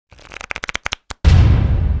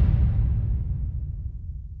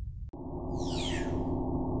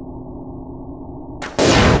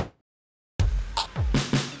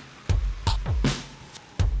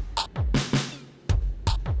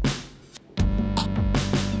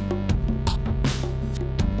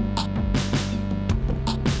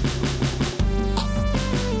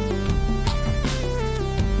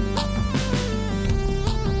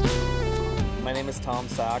Tom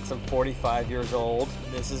Sachs. I'm 45 years old.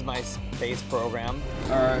 This is my space program.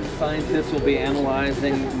 Our scientists will be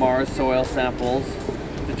analyzing Mars soil samples,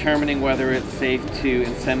 determining whether it's safe to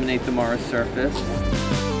inseminate the Mars surface.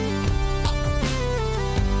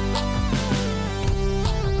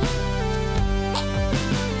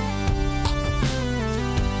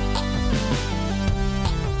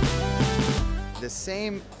 The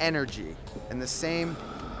same energy and the same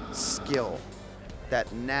skill that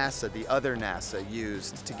NASA, the other NASA,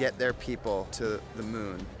 used to get their people to the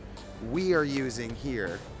moon, we are using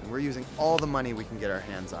here. We're using all the money we can get our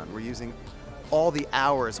hands on. We're using all the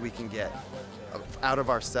hours we can get out of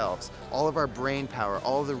ourselves, all of our brain power,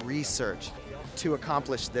 all of the research to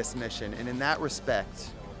accomplish this mission. And in that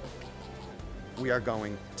respect, we are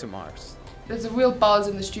going to Mars. There's a real buzz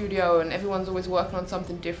in the studio and everyone's always working on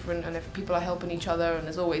something different, and if people are helping each other, and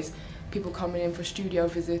there's always people coming in for studio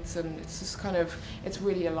visits, and it's just kind of, it's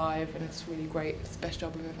really alive and it's really great. It's the best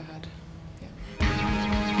job we've ever had.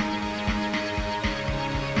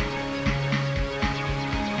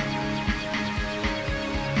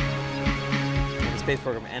 The space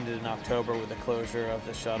program ended in October with the closure of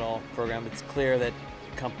the shuttle program. It's clear that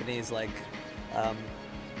companies like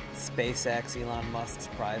SpaceX, Elon Musk's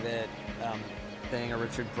private thing, or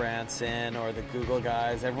Richard Branson, or the Google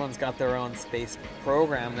guys, everyone's got their own space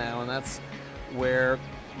program now, and that's where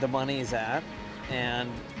the money's at.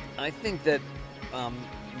 And I think that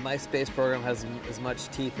my space program has as much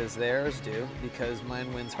teeth as theirs do, because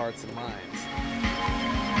mine wins hearts and minds.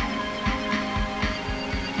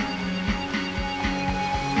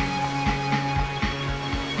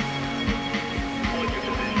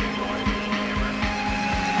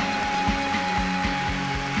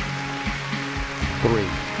 Three,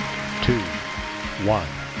 two, one.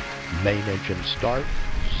 Main engine start,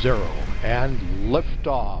 0, and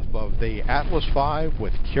liftoff of the Atlas V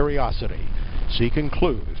with Curiosity, seeking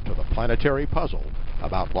clues to the planetary puzzle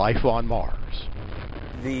about life on Mars.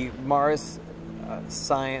 The Mars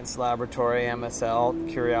Science Laboratory, MSL,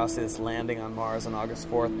 Curiosity, is landing on Mars on August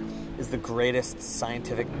 4th, is the greatest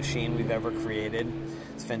scientific machine we've ever created.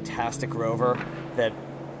 It's a fantastic rover that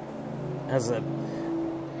has a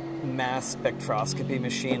mass spectroscopy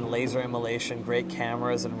machine, laser immolation, great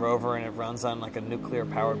cameras and rover, and it runs on like a nuclear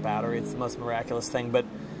powered battery. It's the most miraculous thing, but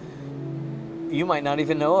you might not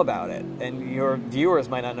even know about it, and your viewers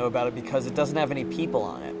might not know about it because it doesn't have any people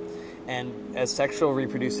on it. And as sexual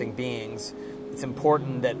reproducing beings, it's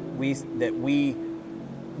important that we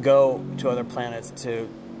go to other planets to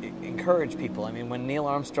encourage people. I mean, when Neil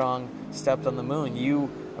Armstrong stepped on the moon, you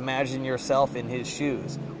imagine yourself in his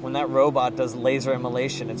shoes. When that robot does laser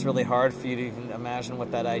immolation, it's really hard for you to even imagine what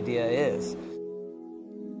that idea is.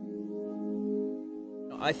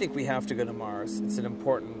 I think we have to go to Mars. It's an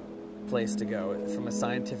important place to go. From a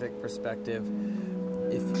scientific perspective,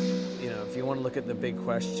 if you want to look at the big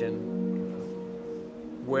question,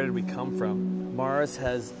 where did we come from? Mars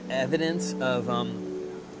has evidence of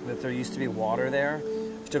that there used to be water there.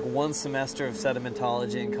 If you took one semester of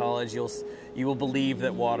sedimentology in college, you will believe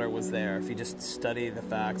that water was there if you just study the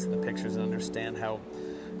facts and the pictures and understand how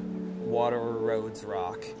water erodes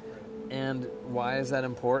rock. And why is that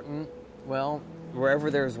important? Well,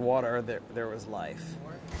 wherever there's water, there was life.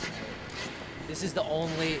 This is the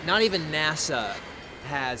only, not even NASA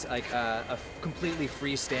has like a completely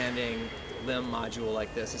freestanding LIM module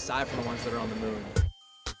like this, aside from the ones that are on the moon.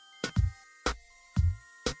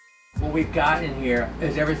 What we've got in here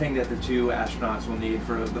is everything that the two astronauts will need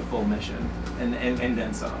for the full mission, and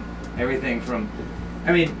then some. Everything from,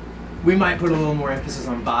 I mean, we might put a little more emphasis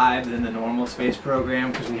on vibe than the normal space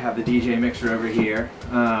program, because we have the DJ mixer over here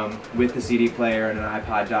with the CD player and an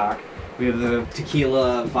iPod dock. We have the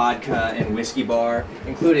tequila, vodka, and whiskey bar,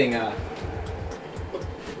 including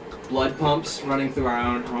blood pumps running through our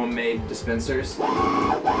own homemade dispensers. 7,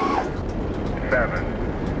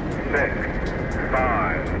 6,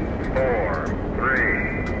 5, 4, 3,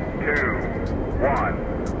 2, 1.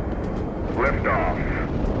 Liftoff.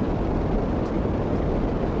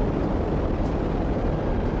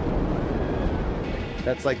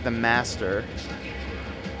 That's like the master.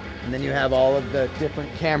 And then you have all of the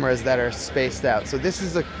different cameras that are spaced out. So this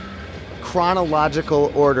is a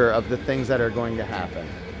chronological order of the things that are going to happen,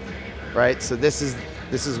 right? So this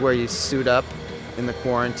is where you suit up in the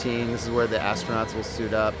quarantine. This is where the astronauts will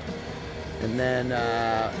suit up. And then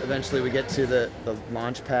eventually we get to the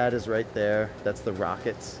launch pad is right there. That's the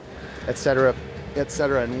rockets, et cetera, et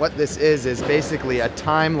cetera. And what this is basically a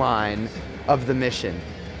timeline of the mission.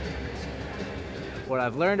 What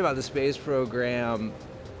I've learned about the space program,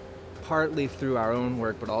 partly through our own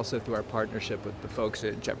work, but also through our partnership with the folks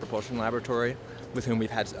at Jet Propulsion Laboratory, with whom we've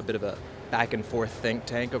had a bit of a back and forth think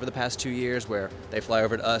tank over the past 2 years where they fly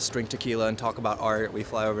over to us, drink tequila and talk about art. We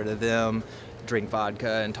fly over to them, drink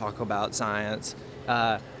vodka and talk about science.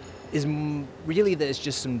 Really that it's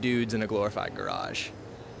just some dudes in a glorified garage.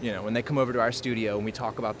 You know, when they come over to our studio and we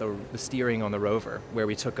talk about the steering on the rover, where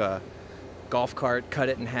we took a golf cart, cut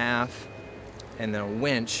it in half, and then a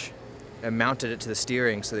winch and mounted it to the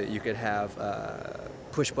steering so that you could have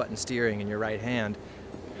push-button steering in your right hand.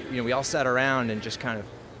 You know, we all sat around and just kind of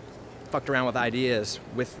fucked around with ideas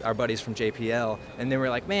with our buddies from JPL, and then we're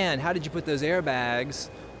like, man, how did you put those airbags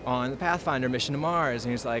on the Pathfinder mission to Mars?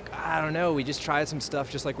 And he's like, I don't know, we just tried some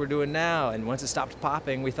stuff just like we're doing now, and once it stopped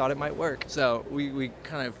popping, we thought it might work. So we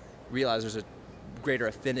kind of realized there's a greater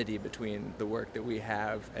affinity between the work that we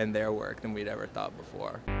have and their work than we'd ever thought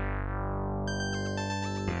before.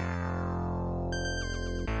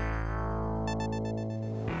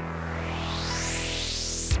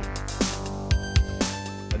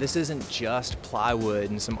 This isn't just plywood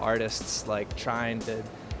and some artists like trying to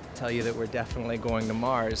tell you that we're definitely going to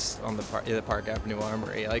Mars on the Park Ave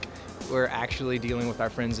Armory. Like, we're actually dealing with our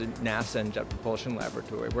friends at NASA and Jet Propulsion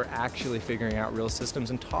Laboratory. We're actually figuring out real systems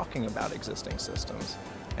and talking about existing systems.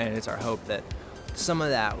 And it's our hope that some of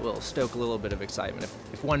that will stoke a little bit of excitement.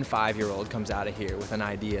 If one 5-year-old comes out of here with an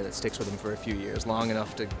idea that sticks with them for a few years, long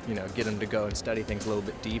enough to, you know, get them to go and study things a little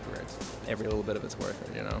bit deeper, every little bit of it's worth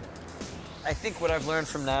it, you know? I think what I've learned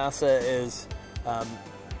from NASA is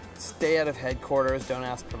stay out of headquarters, don't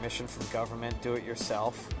ask permission from government, do it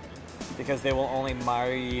yourself, because they will only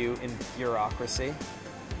mire you in bureaucracy.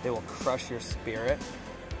 They will crush your spirit.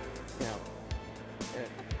 You know,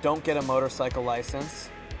 don't get a motorcycle license.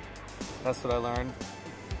 That's what I learned.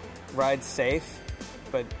 Ride safe,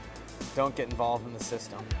 but don't get involved in the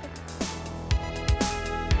system.